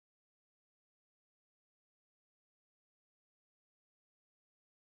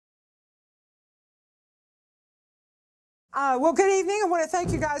Well, good evening. I want to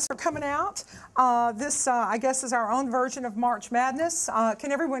thank you guys for coming out. This, I guess, is our own version of March Madness.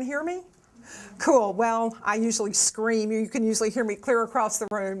 Can everyone hear me? Cool. Well, I usually scream. You can usually hear me clear across the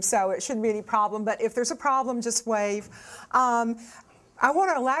room, so it shouldn't be any problem. But if there's a problem, just wave. I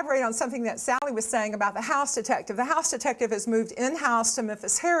want to elaborate on something that Sally was saying about the house detective. The house detective has moved in-house to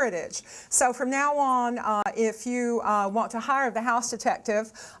Memphis Heritage. So from now on, if you want to hire the house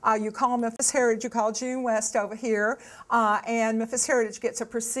detective, you call Memphis Heritage, you call June West over here, and Memphis Heritage gets a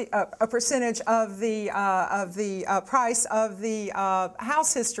percentage of the price of the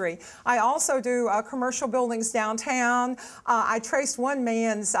house history. I also do commercial buildings downtown. I traced one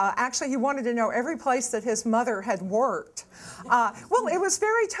man's, actually he wanted to know every place that his mother had worked. Well, it was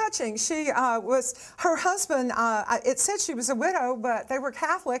very touching. She her husband, it said she was a widow, but they were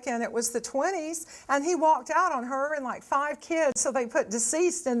Catholic, and it was the 20s, and he walked out on her and like 5 kids, so they put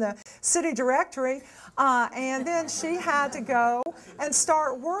deceased in the city directory, and then she had to go and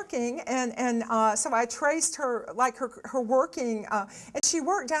start working, and so I traced her, like her working, and she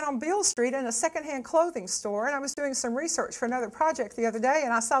worked down on Beale Street in a secondhand clothing store, and I was doing some research for another project the other day,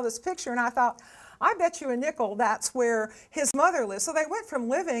 and I saw this picture, and I thought, I bet you a nickel that's where his mother lives. So they went from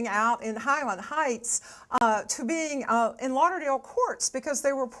living out in Highland Heights to being in Lauderdale Courts because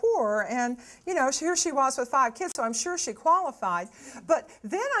they were poor. And, you know, here she was with 5 kids, so I'm sure she qualified. But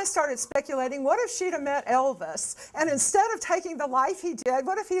then I started speculating, what if she'd have met Elvis? And instead of taking the life he did,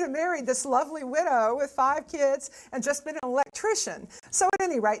 what if he'd have married this lovely widow with 5 kids and just been an electrician? So at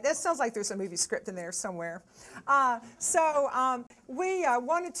any rate, that sounds like there's a movie script in there somewhere. We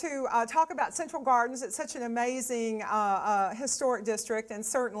wanted to talk about Central Gardens. It's such an amazing historic district and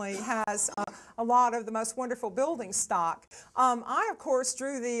certainly has a lot of the most wonderful building stock. I, of course,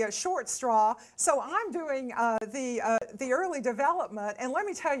 drew the short straw, so I'm doing the early development. And let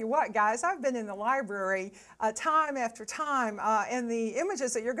me tell you what, guys, I've been in the library time after time, and the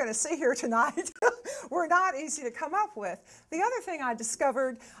images that you're going to see here tonight were not easy to come up with. The other thing I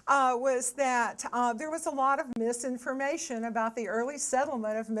discovered was that there was a lot of misinformation about the early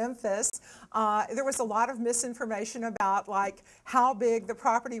settlement of Memphis. There was a lot of misinformation about like how big the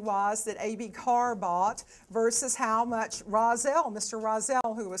property was that A.B. Carr bought versus how much Mr.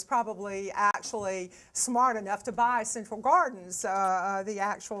 Rozelle, who was probably actually smart enough to buy Central Gardens, the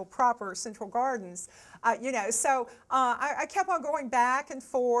actual proper Central Gardens. You know, so I kept on going back and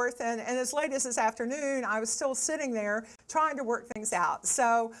forth, and as late as this afternoon, I was still sitting there trying to work things out.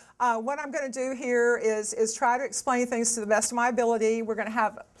 So what I'm going to do here is try to explain things to the best of my ability. We're going to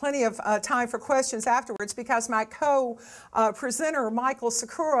have plenty of time for questions afterwards because my co-presenter, Michael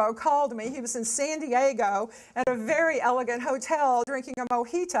Sakuro, called me. He was in San Diego at a very elegant hotel drinking a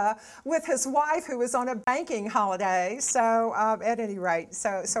mojito with his wife who was on a banking holiday. So at any rate,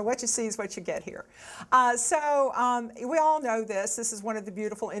 so what you see is what you get here. We all know this. This is one of the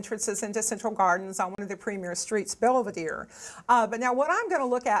beautiful entrances into Central Gardens on one of the premier streets, Belvedere. But now what I'm going to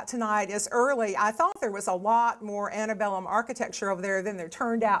look at tonight is early. I thought there was a lot more antebellum architecture over there than there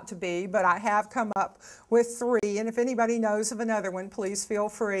turned out to be, but I have come up with 3. And if anybody knows of another one, please feel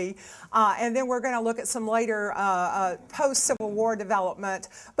free. And then we're going to look at some later post-Civil War development.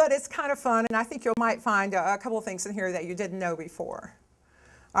 But it's kind of fun, and I think you might find a couple of things in here that you didn't know before.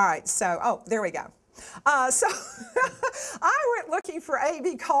 All right, so, oh, there we go. So I went looking for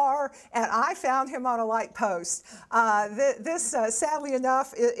A.B. Carr, and I found him on a light post. This, sadly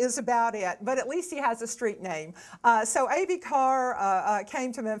enough, is about it, but at least he has a street name. So A.B. Carr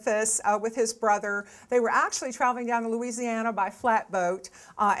came to Memphis with his brother. They were actually traveling down to Louisiana by flatboat,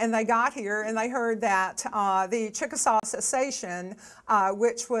 and they got here, and they heard that the Chickasaw Cessation,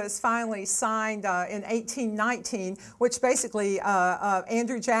 which was finally signed in 1819, which basically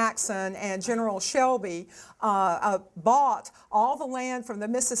Andrew Jackson and General Shelby bought all the land from the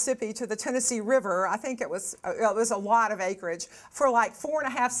Mississippi to the Tennessee River. I think it was a lot of acreage for like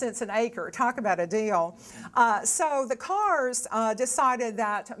 4.5 cents an acre. Talk about a deal. So the Carrs decided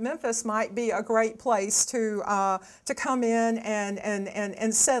that Memphis might be a great place to come in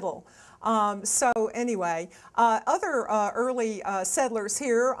and settle. So anyway, other early settlers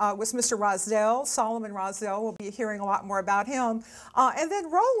here was Mr. Rozelle, Solomon Rozelle. We'll be hearing a lot more about him. And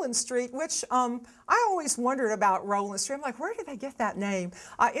then Rowland Street, which I always wondered about Rowland Street. I'm like, where did they get that name?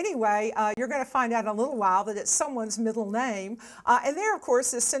 Anyway, you're going to find out in a little while that it's someone's middle name. And there, of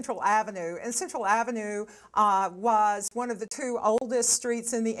course, is Central Avenue. And Central Avenue was one of the 2 oldest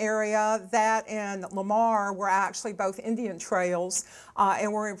streets in the area. That and Lamar were actually both Indian trails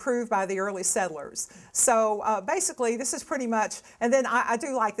and were improved by the early settlers. So basically, this is pretty much, and then I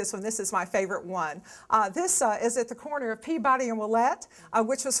do like this one. This is my favorite one. This is at the corner of Peabody and Willette,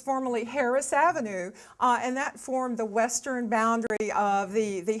 which was formerly Harris Avenue, and that formed the western boundary of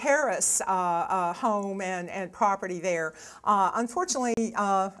the Harris home and property there. Unfortunately,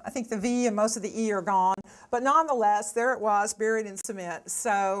 I think the V and most of the E are gone, but nonetheless, there it was, buried in cement.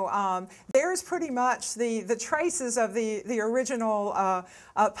 So there's pretty much the traces of the original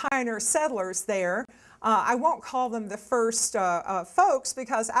pioneer settlers there. I won't call them the first folks,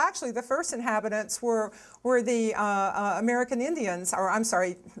 because actually the first inhabitants were the American Indians, or I'm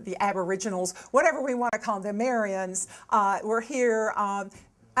sorry, the Aboriginals, whatever we want to call them, the Marians, were here.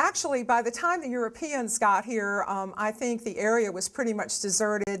 Actually, by the time the Europeans got here, I think the area was pretty much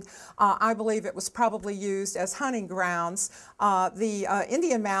deserted. I believe it was probably used as hunting grounds. The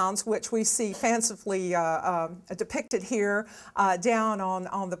Indian mounds, which we see fancifully depicted here down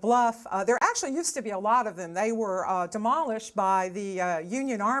on the bluff, there actually used to be a lot of them. They were demolished by the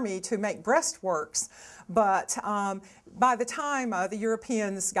Union Army to make breastworks. But by the time the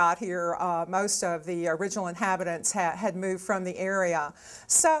Europeans got here, most of the original inhabitants had moved from the area.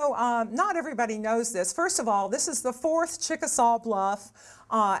 So not everybody knows this. First of all, this is the 4th Chickasaw Bluff,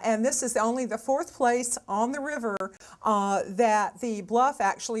 and this is only the 4th place on the river that the bluff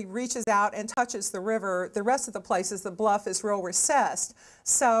actually reaches out and touches the river. The rest of the places, the bluff is real recessed.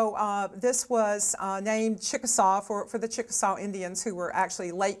 So this was named Chickasaw for the Chickasaw Indians, who were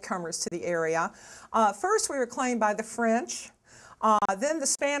actually latecomers to the area. First, we were claimed by the French. Then the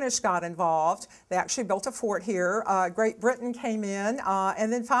Spanish got involved. They actually built a fort here. Great Britain came in,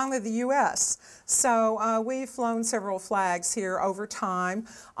 and then finally the U.S. So we've flown several flags here over time.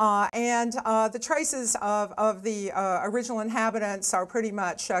 And the traces of the original inhabitants are pretty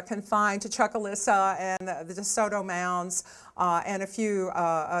much confined to Chucalissa and the DeSoto Mounds and a few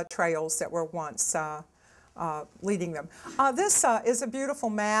trails that were once leading them. This is a beautiful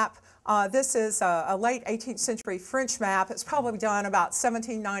map. This is a late 18th century French map. It's probably done about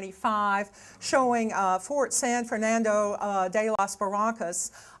 1795, showing Fort San Fernando de las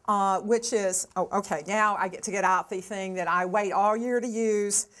Barrancas, which is, oh, okay, now I get to get out the thing that I wait all year to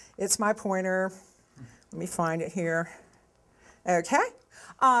use. It's my pointer. Let me find it here. Okay.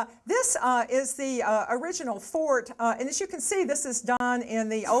 This is the original fort, and as you can see, this is done in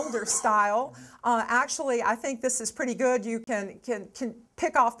the older style. Actually, I think this is pretty good. You can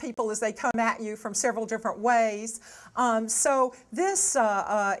pick off people as they come at you from several different ways. So this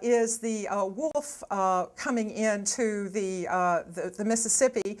is the wolf coming into the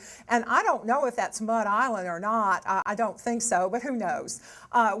Mississippi, and I don't know if that's Mud Island or not. I don't think so, but who knows?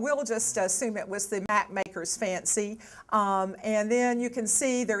 We'll just assume it was the map maker's fancy. And then you can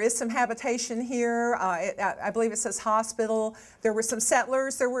see there is some habitation here. I believe it says hospital. There were some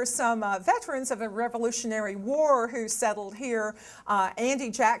settlers. There were some veterans of the Revolutionary War who settled here. Andy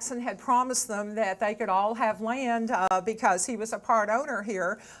Jackson had promised them that they could all have land because he was a part owner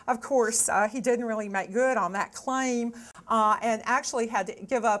here. Of course, he didn't really make good on that claim and actually had to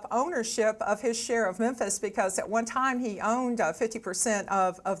give up ownership of his share of Memphis, because at one time he owned 50%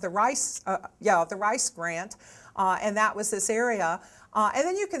 of the rice grant, and that was this area. And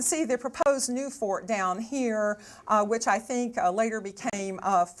then you can see the proposed new fort down here, which I think later became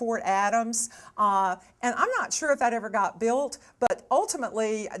Fort Adams. And I'm not sure if that ever got built, but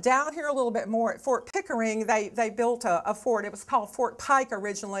ultimately down here a little bit more at Fort Pickering, they built a fort. It was called Fort Pike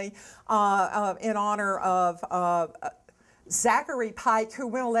originally in honor of Zachary Pike,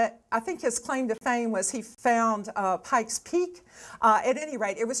 who I think his claim to fame was he found Pike's Peak. At any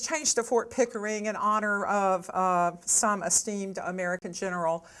rate, it was changed to Fort Pickering in honor of some esteemed American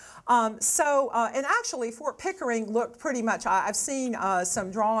general. And actually Fort Pickering looked pretty much, I've seen some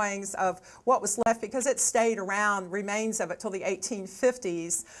drawings of what was left, because it stayed around, remains of it, till the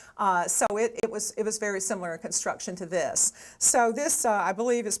 1850s. So it was very similar in construction to this. So this, I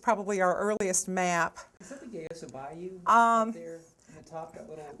believe, is probably our earliest map. Is that the Gayosa Bayou up there in the top? That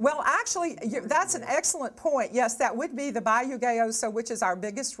little... Well, actually, that's an excellent point. Yes, that would be the Bayou Gayosa, which is our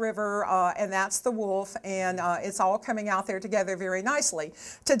biggest river, and that's the Wolf, and it's all coming out there together very nicely.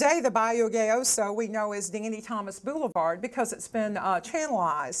 Today, the Bayou Gayosa we know as Danny Thomas Boulevard, because it's been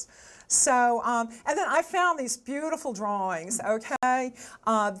channelized. So, and then I found these beautiful drawings, okay?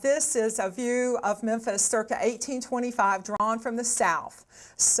 This is a view of Memphis circa 1825, drawn from the south.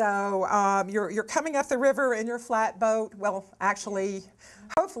 So you're coming up the river in your flatboat, well, actually,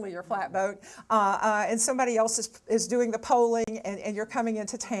 hopefully your flatboat, and somebody else is doing the polling, and you're coming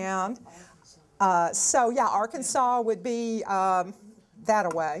into town. So yeah, Arkansas would be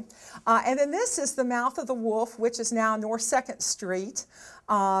that away. And then this is the mouth of the Wolf, which is now North 2nd Street.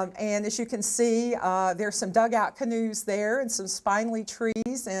 And as you can see, there's some dugout canoes there and some spindly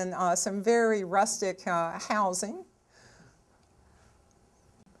trees and some very rustic housing.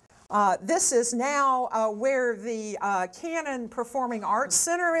 This is now where the Cannon Performing Arts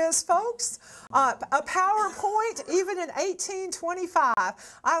Center is, folks. A PowerPoint, even in 1825.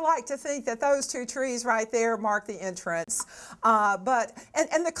 I like to think that those two trees right there mark the entrance. And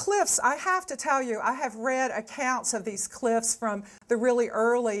the cliffs, I have to tell you, I have read accounts of these cliffs from the really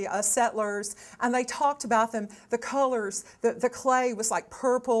early settlers, and they talked about them, the colors, the clay was like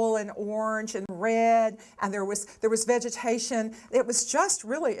purple and orange and red, and there was vegetation. It was just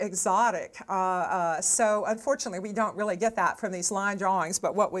really exotic. So unfortunately, we don't really get that from these line drawings,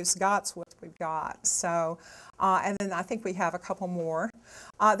 but what we've got's what we've got. So, and then I think we have a couple more.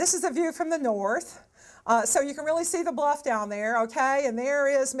 This is a view from the north. So you can really see the bluff down there, okay? And there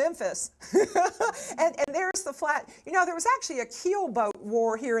is Memphis. and there's the flat. You know, there was actually a keelboat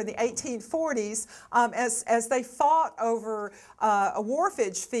war here in the 1840s as they fought over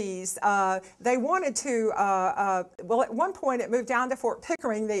wharfage fees. They wanted to, well, at one point it moved down to Fort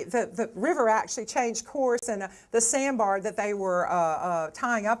Pickering. The river actually changed course, and the sandbar that they were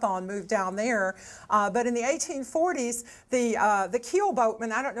tying up on moved down there. But in the 1840s, the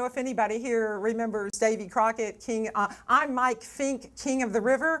keelboatmen, I don't know if anybody here remembers Davy Crockett, King, I'm Mike Fink, King of the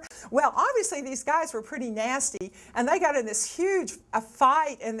River. Well, obviously these guys were pretty nasty, and they got in this huge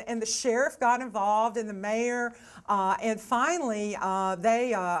fight, and the sheriff got involved, and the mayor, and finally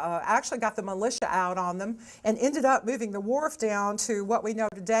they actually got the militia out on them and ended up moving the wharf down to what we know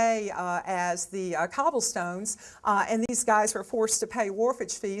today as the cobblestones, and these guys were forced to pay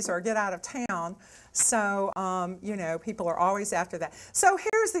wharfage fees or get out of town. So, you know, people are always after that. So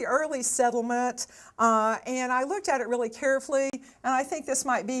here's the early settlement, and I looked at it really carefully, and I think this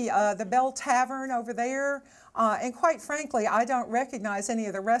might be the Bell Tavern over there. And quite frankly, I don't recognize any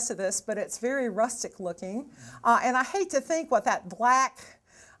of the rest of this, but it's very rustic looking. And I hate to think what that black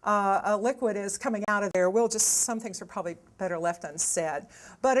liquid is coming out of there. Some things are probably better left unsaid.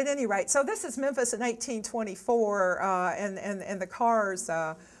 But at any rate, so this is Memphis in 1824, and the cars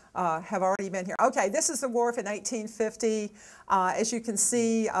have already been here. Okay, this is the wharf in 1850. As you can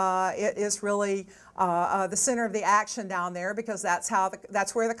see, it is really the center of the action down there, because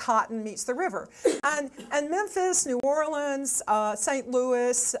that's where the cotton meets the river. And Memphis, New Orleans, St.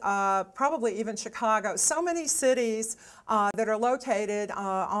 Louis, probably even Chicago, so many cities that are located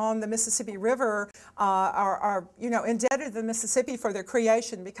on the Mississippi River are you know, indebted to the Mississippi for their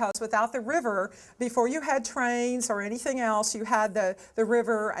creation, because without the river, before you had trains or anything else, you had the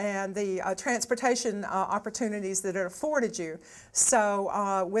river and the transportation opportunities that it afforded you.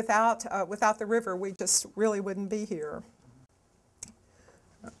 So without the river, we just really wouldn't be here.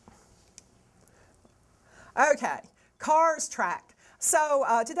 Okay, cars tracked. So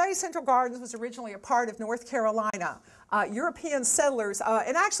today's Central Gardens was originally a part of North Carolina. European settlers,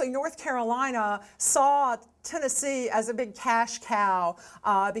 and actually North Carolina saw Tennessee as a big cash cow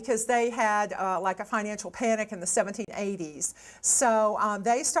because they had like a financial panic in the 1780s. So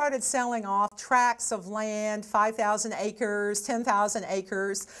they started selling off tracts of land, 5,000 acres, 10,000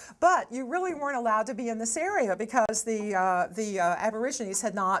 acres, but you really weren't allowed to be in this area because the Aborigines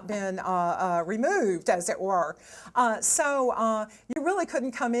had not been removed, as it were. So you really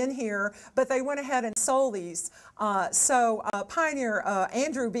couldn't come in here, but they went ahead and sold these. So pioneer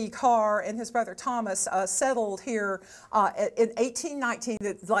Andrew B. Carr and his brother Thomas settled here in 1819.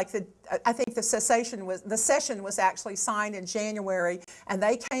 I think the session was actually signed in January, and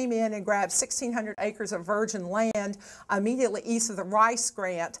they came in and grabbed 1,600 acres of virgin land immediately east of the Rice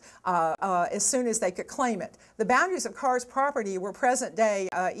Grant as soon as they could claim it. The boundaries of Carr's property were present-day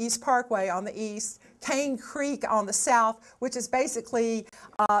East Parkway on the east, Cane Creek on the south, which is basically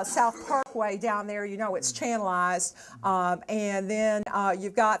South Parkway down there. You know, it's channelized. And then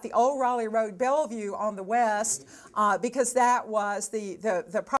you've got the old Raleigh Road, Bellevue on the west, because that was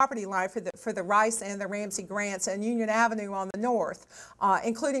the property line for the Rice and the Ramsey Grants, and Union Avenue on the north,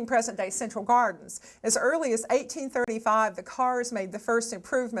 including present-day Central Gardens. As early as 1835, the Carrs made the first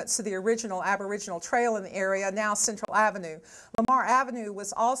improvements to the original Aboriginal trail in the area, now Central Avenue. Lamar Avenue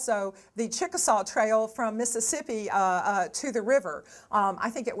was also the Chickasaw Trail from Mississippi to the river. I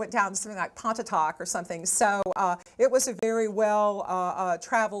think it went down to something like Pontotoc or something. So it was a very well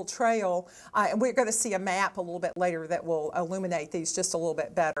traveled trail, and we're going to see a map a little bit later that will illuminate these just a little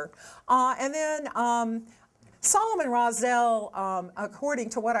bit better. And then Solomon Roselle,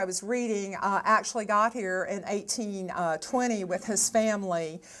 according to what I was reading, actually got here in 1820 with his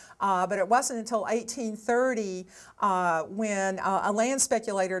family. But it wasn't until 1830 when a land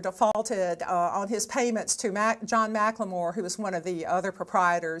speculator defaulted on his payments to John McLemore, who was one of the other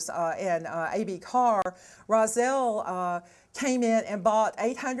proprietors, and A.B. Carr. Roselle came in and bought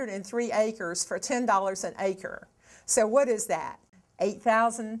 803 acres for $10 an acre. So what is that?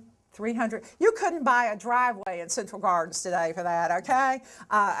 8,300. You couldn't buy a driveway in Central Gardens today for that, okay?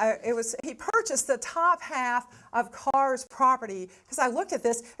 He purchased the top half of Carr's property, because I looked at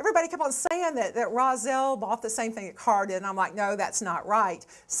this, everybody kept on saying that Roselle bought the same thing that Carr did, and I'm like, no, that's not right.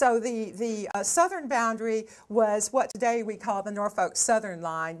 So the southern boundary was what today we call the Norfolk Southern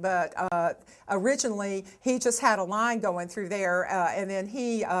Line, but originally he just had a line going through there, and then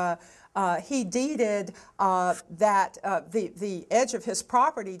he deeded the edge of his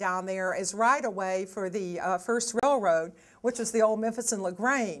property down there as right-of-way for the first railroad, which was the old Memphis and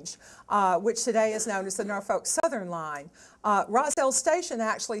LaGrange, which today is known as the Norfolk Southern Line. Roselle Station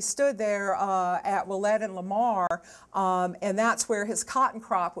actually stood there at Willette and Lamar, and that's where his cotton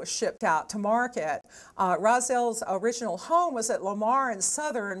crop was shipped out to market. Roselle's original home was at Lamar and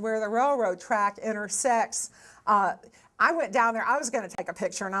Southern, where the railroad track intersects. I went down there, I was going to take a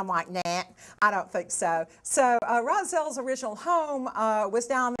picture, and I'm like, nah, I don't think so. So Roselle's original home was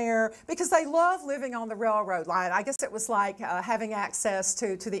down there because they love living on the railroad line. I guess it was like having access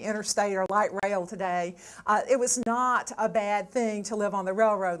to the interstate or light rail today. It was not a bad thing to live on the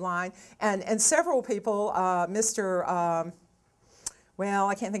railroad line. And several people, well,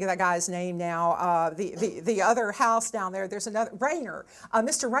 I can't think of that guy's name now. The other house down there, there's another, Rayner.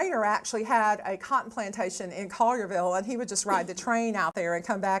 Mr. Rayner actually had a cotton plantation in Collierville, and he would just ride the train out there and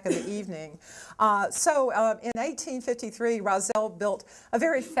come back in the evening. So in 1853, Roselle built a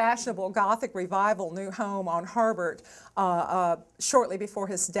very fashionable Gothic Revival new home on Harbert shortly before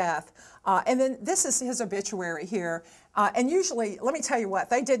his death. And then this is his obituary here. And usually, let me tell you what,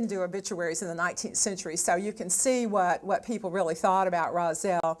 they didn't do obituaries in the 19th century, so you can see what people really thought about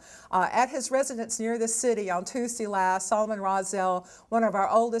Roselle. At his residence near the city on Tuesday last, Solomon Roselle, one of our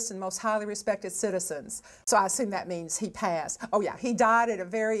oldest and most highly respected citizens. So I assume that means he passed. Oh yeah, he died at a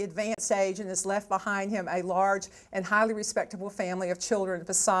very advanced age and has left behind him a large and highly respectable family of children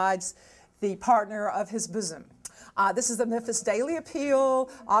besides the partner of his bosom. This is the Memphis Daily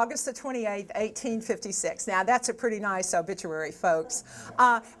Appeal, August the 28th, 1856. Now, that's a pretty nice obituary, folks.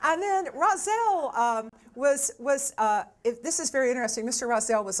 And then Roselle this is very interesting, Mr.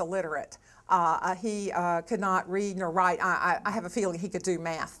 Roselle was illiterate. He could not read nor write. I have a feeling he could do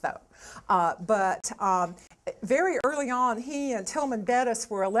math, though. But very early on, he and Tillman Bettis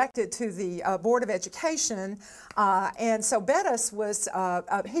were elected to the Board of Education, and so Bettis was,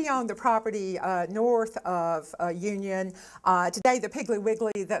 he owned the property north of Union. Today, the Piggly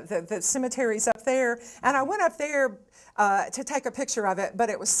Wiggly, the cemetery's up there, and I went up there to take a picture of it, but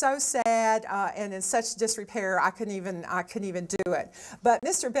it was so sad and in such disrepair, I couldn't even do it. But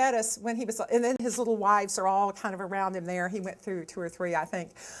Mr. Bettis, when he was, and then his little wives are all kind of around him there. He went through 2 or 3, I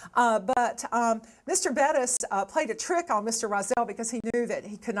think. But Mr. Bettis played a trick on Mr. Roselle because he knew that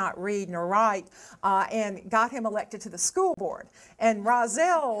he could not read nor write, and got him elected to the school board. And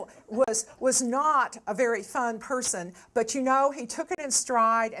Roselle was not a very fun person, but you know, he took it in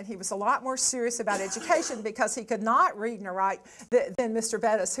stride, and he was a lot more serious about education because he could not read nor write than Mr.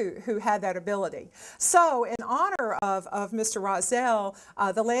 Bettis, who had that ability. So in honor of Mr. Roselle,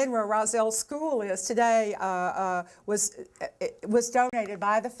 the land where Roselle School is today was donated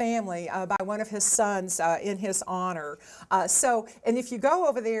by the family by one of his sons in his honor. And if you go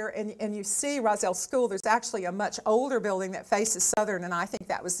over there and you see Roselle School, there's actually a much older building that faces southern, and I think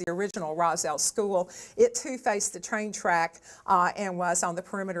that was the original Roselle School. It too faced the train track and was on the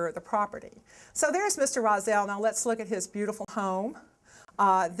perimeter of the property. So there's Mr. Roselle. Now let's look at his beautiful home.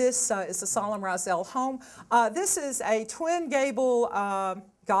 This is the Solomon Roselle home. This is a twin gable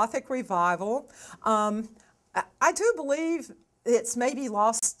Gothic Revival. I do believe it's maybe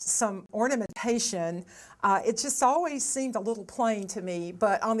lost some ornamentation. It just always seemed a little plain to me,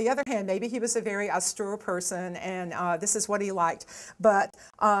 but on the other hand, maybe he was a very austere person and this is what he liked. But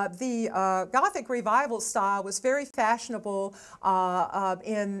the Gothic Revival style was very fashionable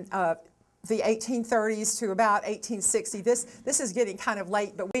the 1830s to about 1860. This is getting kind of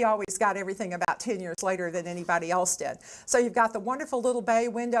late, but we always got everything about 10 years later than anybody else did. So you've got the wonderful little bay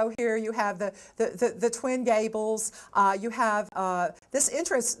window here. You have the twin gables. You have this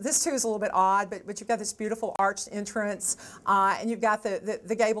entrance. This too is a little bit odd, but you've got this beautiful arched entrance, and you've got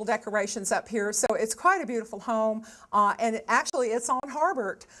the gable decorations up here. So it's quite a beautiful home, and it's on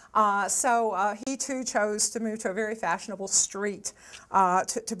Harbert. So he too chose to move to a very fashionable street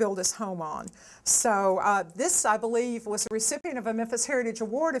to build his home on. So this, I believe, was a recipient of a Memphis Heritage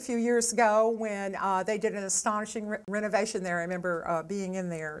Award a few years ago when they did an astonishing renovation there. I remember being in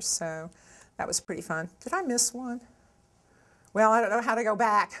there, so that was pretty fun. Did I miss one? Well, I don't know how to go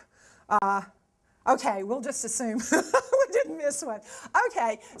back. Okay, we'll just assume we didn't miss one.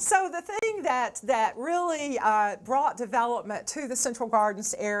 Okay, so the thing that really brought development to the Central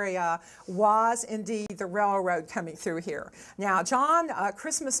Gardens area was indeed the railroad coming through here. Now, John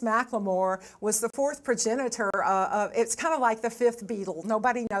Christmas McLemore was the fourth progenitor of, it's kind of like the fifth Beatle.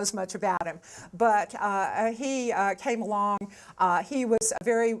 Nobody knows much about him, but he came along. He was a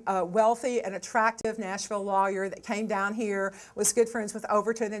very wealthy and attractive Nashville lawyer that came down here, was good friends with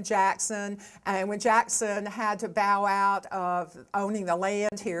Overton and Jackson, and when Jackson had to bow out of owning the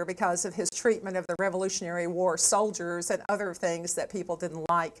land here because of his treatment of the Revolutionary War soldiers and other things that people didn't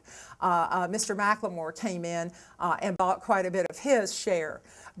like, Mr. McLemore came in and bought quite a bit of his share.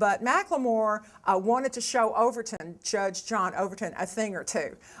 But McLemore wanted to show Overton, Judge John Overton, a thing or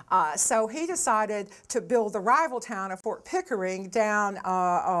two. So he decided to build the rival town of Fort Pickering down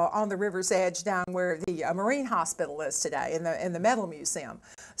on the river's edge, down where the Marine Hospital is today, in the Metal Museum.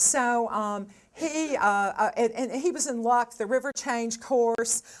 So and he was in luck. The river changed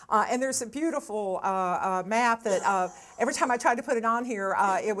course, and there's a beautiful map that every time I tried to put it on here,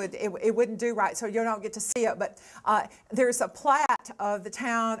 it wouldn't do right, so you don't get to see it. But there's a plat of the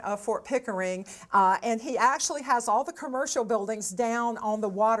town of Fort Pickering, and he actually has all the commercial buildings down on the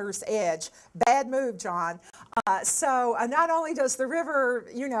water's edge. Bad move, John. So not only does the river,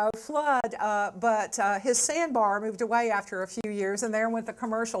 flood, but his sandbar moved away after a few years, and there went the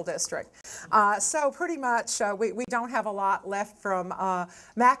commercial district. So pretty much we don't have a lot left from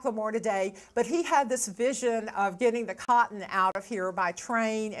McLemore today, but he had this vision of getting the cotton out of here by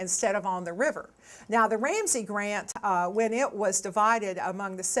train instead of on the river. Now the Ramsey Grant, when it was divided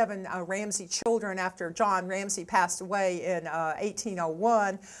among the 7 Ramsey children after John Ramsey passed away in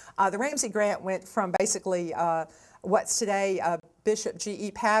 1801, the Ramsey Grant went from basically what's today Bishop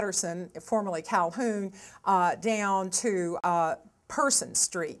G.E. Patterson, formerly Calhoun, down to Person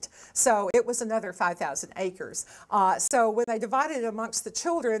Street. So it was another 5,000 acres. So when they divided it amongst the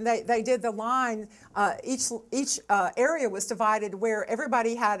children, they did the line, each area was divided where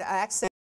everybody had access